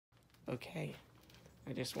Okay,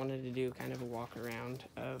 I just wanted to do kind of a walk around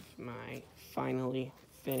of my finally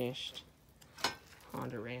finished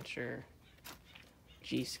Honda Rancher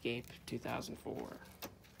GPScape 2004.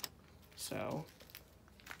 So,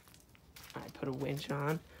 I put a winch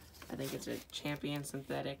on. I think it's a Champion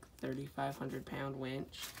synthetic 3,500 pound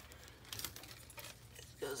winch.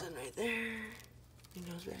 It goes in right there.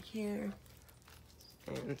 It goes back here.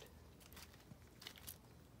 And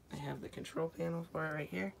I have the control panel for it right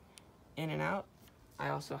here. In and out. I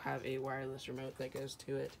also have a wireless remote that goes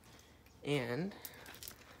to it. And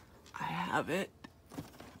I have it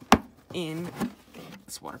in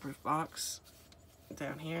this waterproof box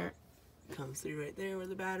down here. Comes through right there where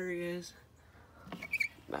the battery is.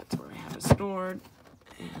 That's where I have it stored.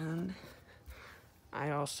 And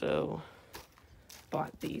I also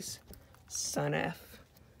bought these Sun F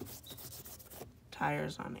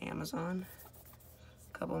tires on Amazon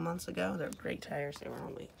a couple of months ago. They're great tires. They were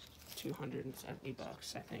only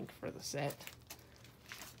 $270, I think, for the set.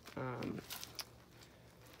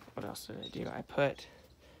 What else did I do? I put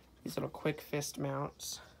these little quick fist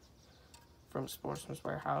mounts from Sportsman's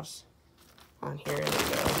Warehouse on here, and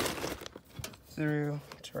they go through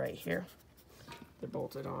to right here. They're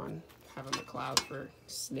bolted on. Have a McLeod for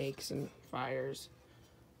snakes and fires.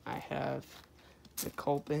 I have the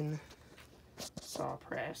Kolpin saw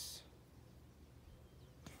press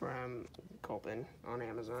from Kolpin on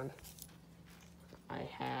Amazon. I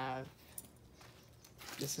have,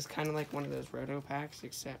 this is kind of like one of those roto packs,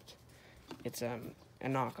 except it's a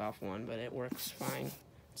knockoff one, but it works fine.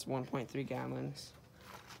 It's 1.3 gallons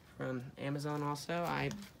from Amazon. Also, I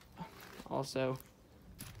also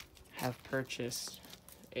have purchased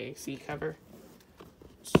a seat cover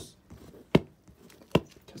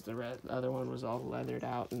because the other one was all leathered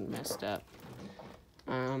out and messed up.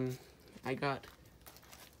 I got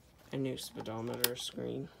a new speedometer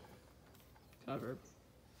screen cover,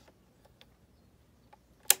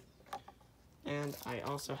 and I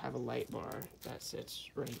also have a light bar that sits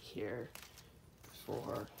right here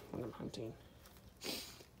for when I'm hunting.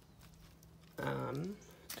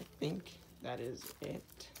 I think that is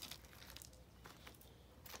it.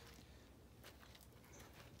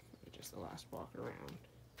 Just the last walk around.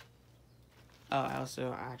 Oh, I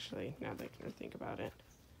also, actually, now that I think about it,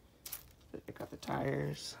 I got the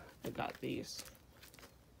tires. I got these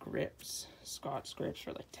grips, Scotch grips,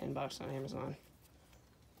 for like $10 on Amazon.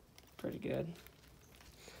 Pretty good.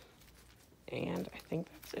 And I think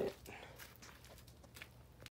that's it.